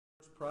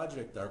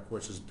project Dark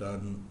Horse has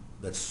done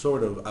that's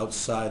sort of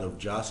outside of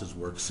Joss's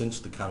work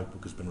since the comic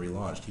book has been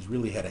relaunched. He's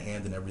really had a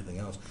hand in everything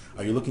else.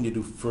 Are you looking to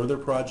do further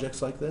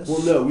projects like this?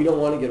 Well, no, we don't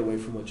want to get away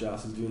from what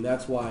Joss is doing.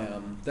 That's why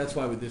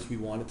with this we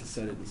wanted to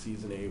set it in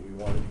season 8. We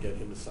wanted to get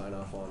him to sign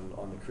off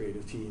on the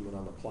creative team and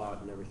on the plot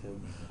and everything.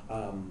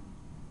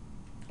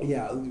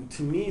 Yeah,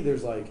 to me,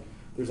 there's like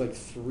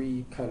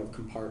 3 kind of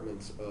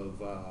compartments of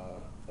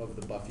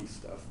the Buffy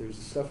stuff. There's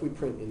the stuff we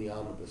print in the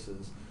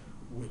omnibuses,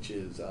 which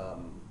is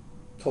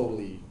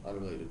totally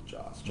unrelated to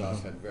Joss.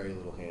 Joss had very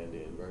little hand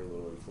in, very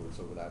little influence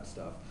over that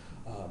stuff.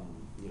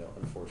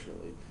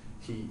 Unfortunately,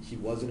 he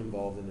wasn't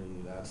involved in any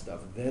of that stuff.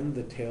 Then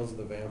the Tales of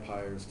the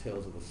Vampires,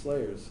 Tales of the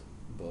Slayers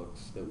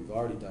books that we've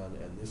already done,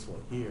 and this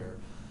one here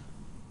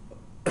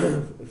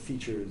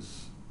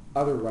features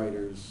other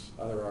writers,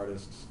 other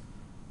artists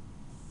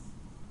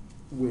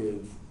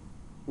with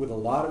a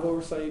lot of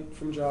oversight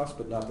from Joss,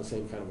 but not the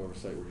same kind of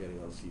oversight we're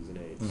getting on season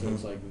 8. So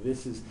it's like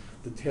this is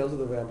the Tales of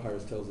the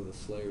Vampires, Tales of the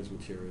Slayers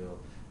material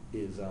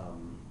is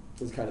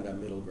kind of that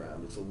middle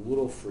ground. It's a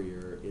little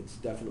freer. It's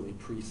definitely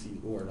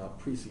pre-season, or not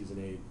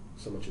pre-season 8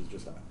 so much as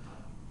just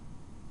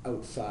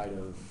outside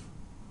of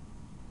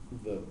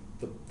the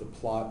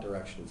plot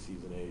direction of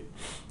season 8,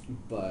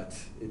 but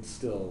it's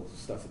still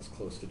stuff that's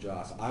close to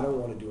Joss. I don't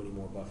want to do any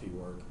more Buffy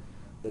work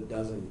that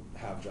doesn't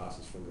have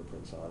Joss's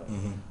fingerprints on it.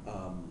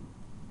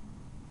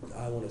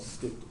 I want to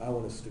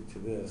stick to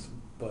this,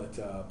 but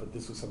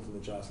this was something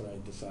that Joss and I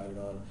decided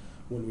on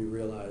when we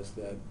realized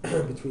that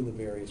between the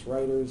various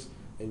writers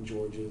and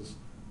George's,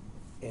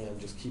 and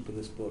just keeping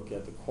this book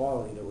at the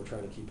quality that we're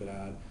trying to keep it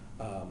at,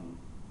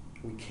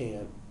 we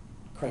can't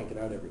crank it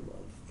out every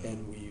month.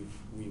 And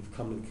we've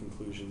come to the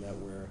conclusion that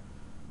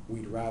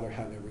we'd rather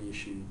have every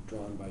issue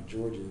drawn by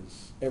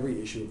George's,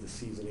 every issue of the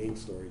season 8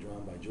 story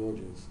drawn by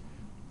George's,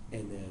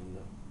 and then.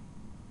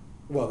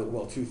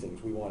 Well, 2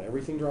 things. We want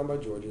everything drawn by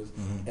George's,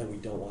 and we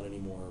don't want any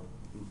more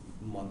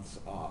months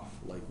off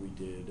like we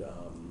did.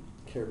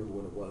 Can't remember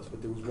what it was,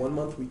 but there was one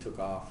month we took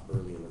off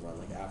early in the run,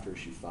 like after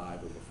issue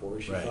 5 or before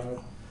issue 5,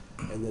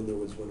 and then there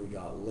was when we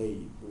got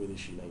late with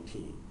issue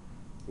 19.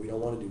 We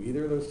don't want to do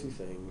either of those 2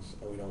 things,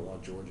 and we don't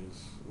want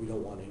George's. We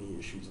don't want any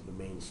issues of the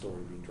main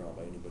story being drawn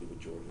by anybody but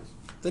George's.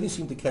 Then he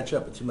seemed to catch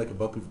up. It seemed like a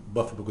Buffy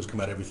book was come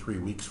out every 3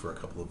 weeks for a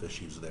couple of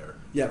issues there.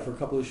 Yeah, for a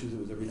couple of issues it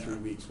was every 3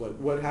 weeks.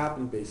 What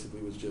happened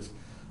basically was just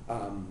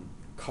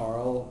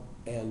Carl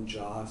and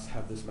Joss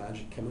have this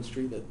magic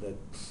chemistry that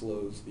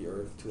slows the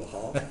earth to a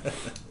halt.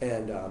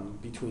 And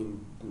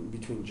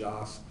between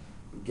Joss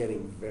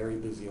getting very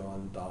busy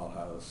on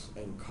Dollhouse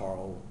and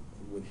Carl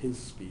with his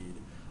speed,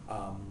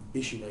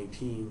 issue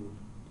 19,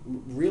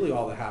 really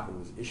all that happened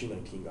was issue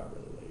 19 got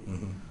really late.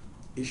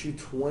 Issue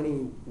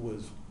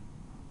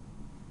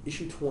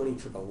 20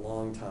 took a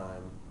long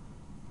time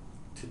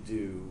to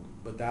do,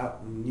 but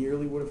that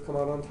nearly would have come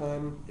out on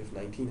time if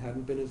 19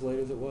 hadn't been as late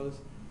as it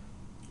was.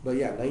 But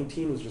yeah,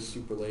 19 was just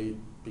super late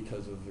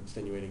because of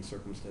extenuating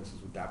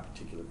circumstances with that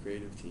particular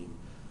creative team.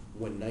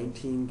 When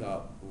 19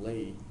 got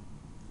late,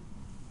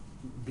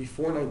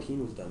 before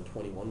 19 was done,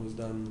 21 was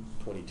done,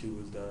 22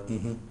 was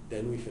done,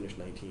 then we finished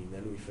 19,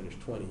 then we finished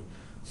 20.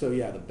 So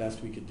yeah, the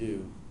best we could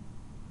do.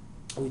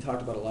 We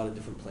talked about a lot of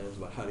different plans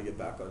about how to get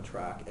back on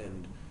track,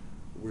 and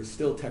we're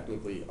still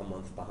technically a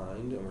month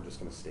behind, and we're just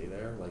going to stay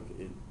there. Like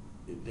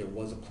there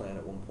was a plan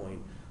at one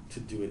point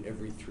to do it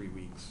every 3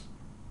 weeks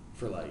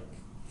for like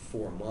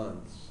 4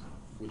 months,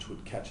 which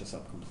would catch us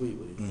up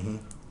completely.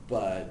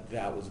 But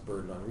that was a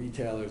burden on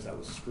retailers. That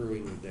was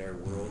screwing with their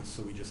world.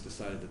 So we just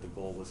decided that the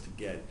goal was to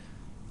get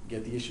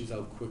the issues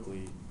out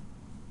quickly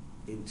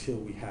until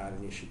we had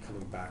an issue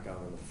coming back out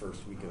on the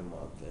first week of the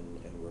month,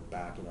 and we're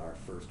back in our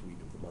first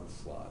week of the month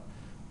slot.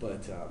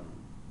 But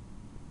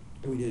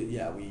we did,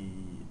 yeah,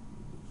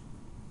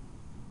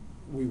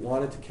 we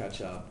wanted to catch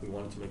up. We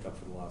wanted to make up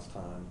for the lost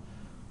time,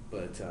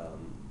 but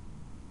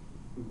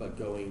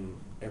going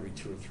every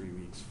 2 or 3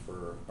 weeks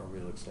for a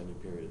real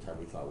extended period of time,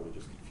 we thought would have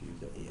just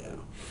confused everybody. Yeah.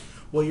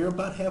 Well, you're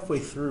about halfway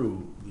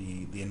through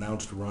the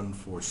announced run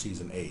for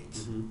season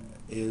 8.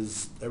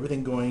 Is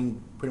everything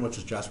going pretty much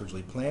as Joss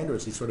originally planned, or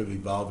is he sort of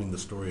evolving the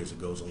story as it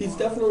goes along? He's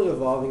definitely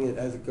evolving it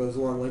as it goes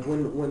along. Like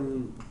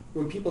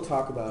when people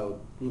talk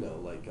about,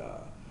 like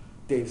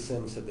Dave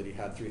Sims said that he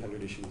had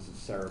 300 issues of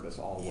Cerebus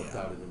all worked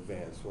out in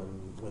advance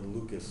when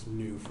Lucas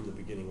knew from the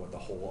beginning what the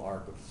whole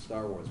arc of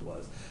Star Wars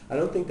was. I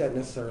don't think that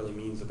necessarily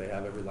means that they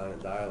have every line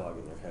of dialogue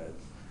in their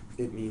heads.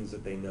 It means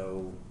that they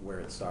know where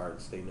it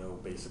starts, they know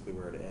basically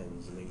where it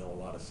ends, and they know a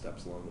lot of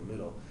steps along the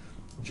middle.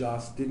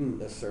 Joss didn't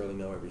necessarily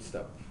know every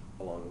step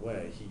along the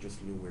way. He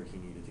just knew where he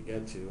needed to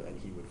get to, and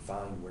he would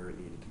find where it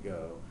needed to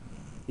go.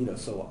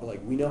 So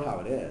like we know how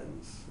it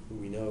ends.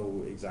 We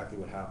know exactly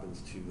what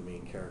happens to the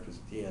main characters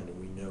at the end, and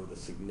we know the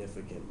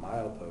significant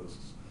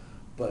mileposts.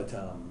 But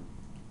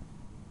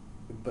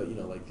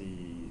like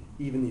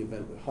even the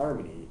event with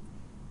Harmony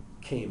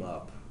came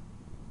up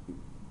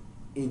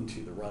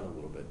into the run a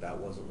little bit. That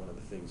wasn't one of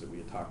the things that we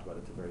had talked about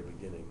at the very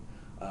beginning.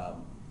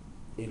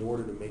 In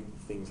order to make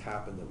things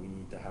happen that we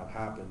need to have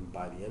happen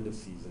by the end of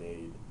season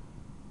 8,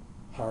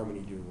 Harmony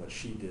doing what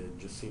she did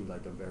just seemed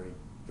like a very,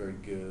 very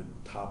good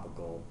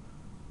topical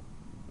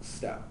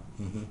step,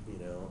 Mm-hmm. you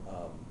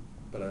know.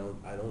 But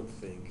I don't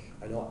think,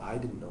 I know I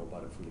didn't know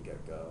about it from the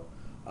get-go.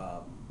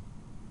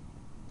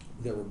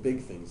 There were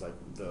big things like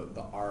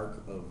the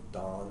arc of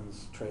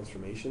Dawn's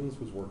transformations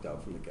was worked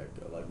out from the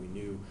get-go. Like we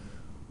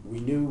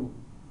knew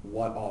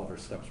what all of her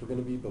steps were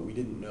going to be, but we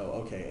didn't know,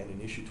 okay, and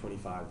in issue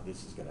 25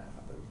 this is going to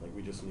happen. Like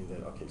we just knew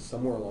that, okay,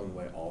 somewhere along the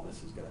way all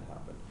this is going to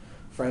happen.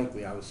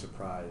 Frankly, I was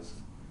surprised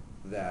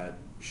that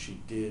she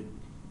did,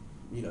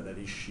 you know, that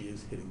she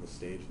is hitting the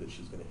stage that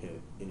she's going to hit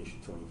in issue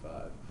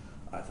 25.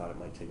 I thought it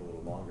might take a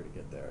little longer to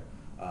get there.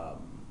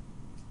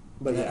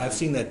 But yeah, I've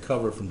seen that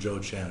cover from Joe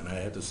Chen, and I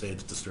have to say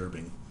it's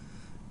disturbing.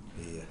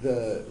 It's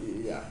a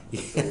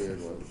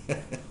weird one.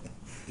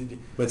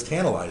 But it's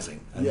tantalizing.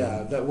 I mean,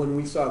 that when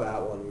we saw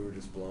that one, we were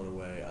just blown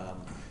away.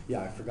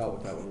 I forgot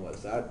what that one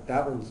was.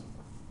 That one's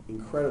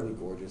incredibly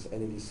gorgeous.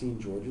 And have you seen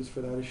George's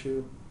for that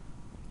issue?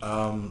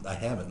 I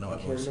haven't. No, I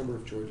can't remember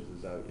if George's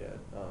is out yet.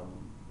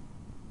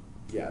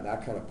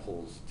 That kind of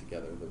pulls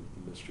together the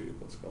mystery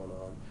of what's going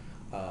on.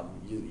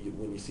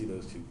 When you see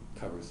those two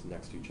covers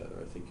next to each other,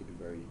 I think you'd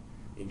be very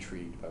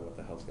intrigued by what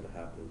the hell's going to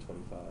happen in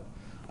 25.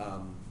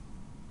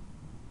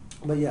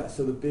 But yeah,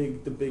 so the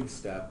big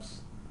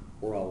steps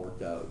were all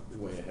worked out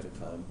way ahead of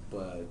time,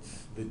 but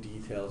the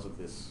details of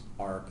this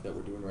arc that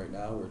we're doing right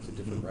now, where it's a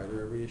different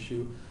writer every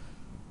issue,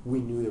 we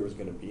knew there was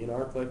going to be an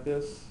arc like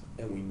this,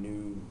 and we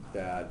knew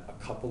that a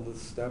couple of the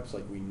steps,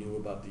 like we knew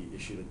about the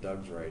issue that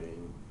Doug's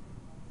writing,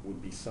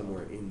 would be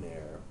somewhere in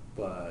there,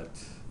 but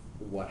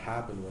what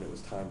happened when it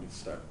was time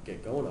to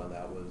get going on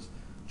that was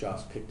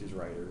Joss picked his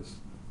writers,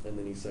 and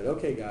then he said,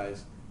 okay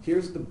guys,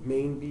 here's the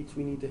main beats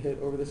we need to hit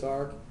over this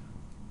arc.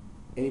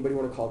 Anybody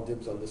want to call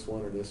dibs on this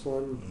one or this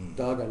one? Mm.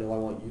 Doug, I know I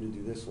want you to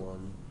do this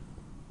one.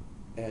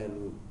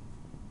 And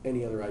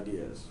any other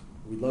ideas?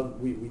 We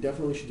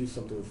definitely should do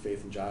something with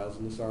Faith and Giles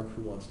in this arc.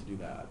 Who wants to do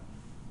that?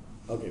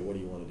 Okay, what do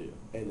you want to do?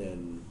 And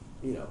then,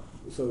 you know,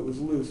 so it was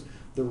loose.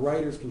 The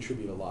writers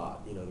contribute a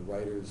lot. You know, the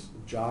writers,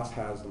 Joss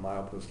has the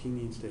milepost he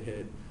needs to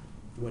hit.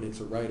 When it's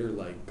a writer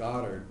like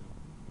Goddard,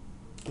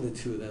 the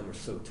two of them are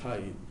so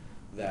tight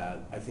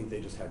that I think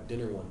they just had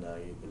dinner one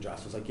night, and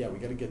Joss was like, yeah, we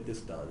got to get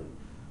this done. And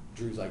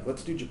Drew's like,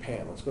 let's do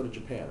Japan. Let's go to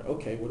Japan.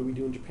 Okay, what do we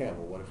do in Japan?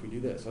 Well, what if we do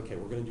this? Okay,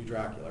 we're going to do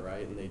Dracula,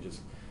 right? And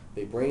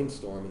they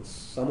brainstorm, and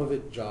some of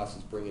it Joss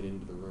is bringing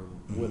into the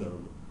room with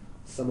them.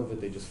 Some of it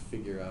they just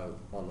figure out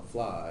on the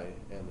fly,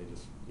 and they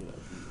just, you know.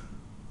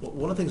 Well,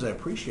 one of the things I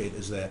appreciate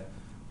is that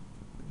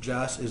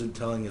Joss isn't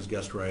telling his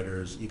guest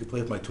writers, you can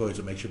play with my toys,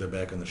 but make sure they're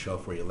back on the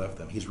shelf where you left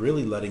them. He's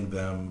really letting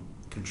them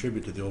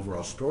contribute to the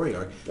overall story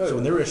arc. So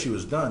when their issue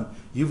is done,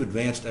 you've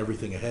advanced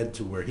everything ahead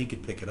to where he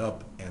could pick it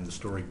up and the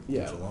story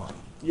moves along.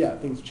 Yeah,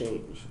 things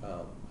change.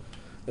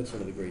 That's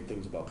one of the great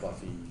things about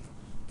Buffy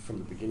from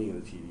the beginning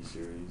of the TV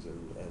series,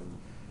 and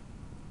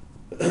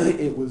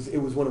it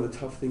was one of the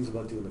tough things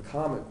about doing the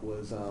comic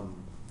was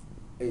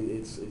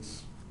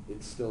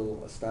it's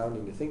still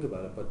astounding to think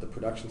about it, but the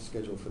production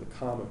schedule for the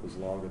comic was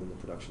longer than the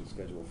production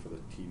schedule for the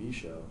TV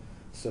show.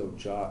 So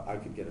I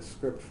could get a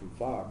script from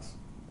Fox,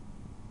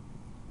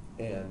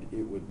 and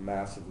it would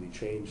massively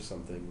change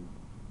something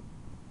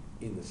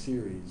in the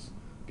series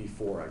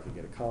before I could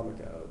get a comic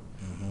out,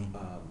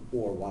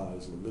 or while I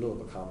was in the middle of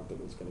a comic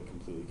that was going to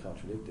completely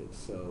contradict it.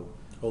 So,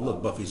 oh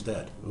look, Buffy's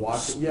dead.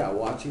 Watching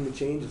the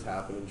changes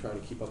happen and trying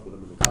to keep up with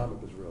them in the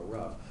comic was real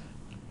rough.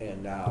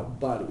 And now,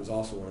 but it was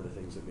also one of the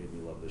things that made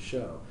me love the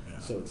show. Yeah.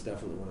 So it's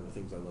definitely one of the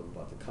things I love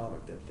about the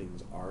comic, that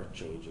things are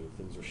changing,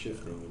 things are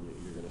shifting, and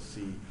you're going to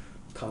see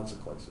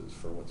consequences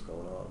for what's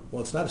going on.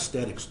 Well, it's not a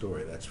static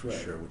story, that's for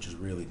sure, which is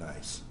really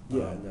nice.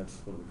 Yeah, and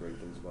that's one of the great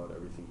things about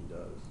everything he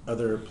does. Are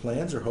there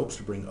plans or hopes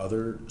to bring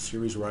other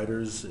series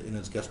writers in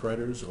as guest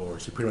writers, or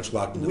is he pretty much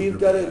locked into We've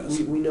got it.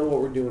 We know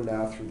what we're doing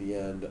now through the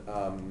end.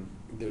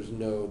 There's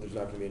not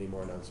going to be any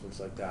more announcements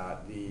like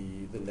that.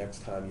 The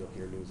next time you'll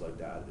hear news like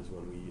that is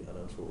when we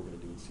announce what we're going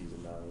to do in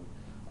season 9.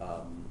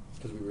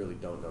 Because we really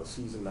don't know.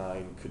 Season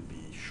 9 could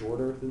be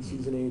shorter than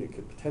season 8. It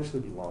could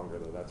potentially be longer,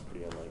 though that's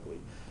pretty unlikely.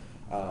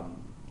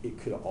 It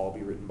could all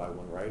be written by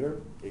one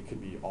writer. It could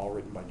be all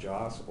written by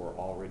Joss, or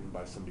all written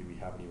by somebody we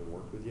haven't even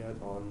worked with yet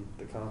on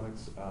the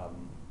comics.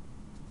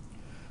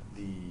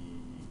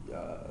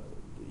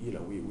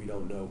 We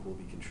don't know who will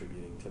be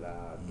contributing to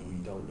that. We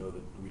don't know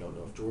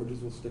if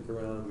George's will stick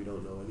around. We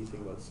don't know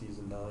anything about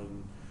season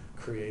 9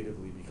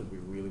 creatively, because we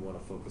really want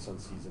to focus on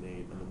season 8,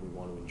 and then we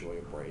want to enjoy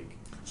a break.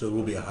 So there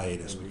will be a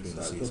hiatus between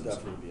the seasons. There'll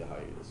definitely be a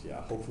hiatus,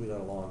 yeah. Hopefully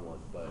not a long one,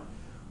 but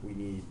we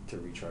need to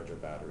recharge our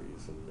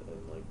batteries and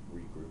like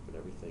regroup and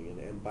everything.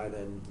 And by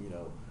then, you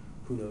know,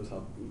 who knows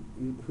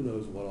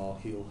what all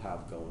he'll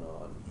have going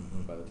on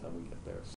by the time we get there.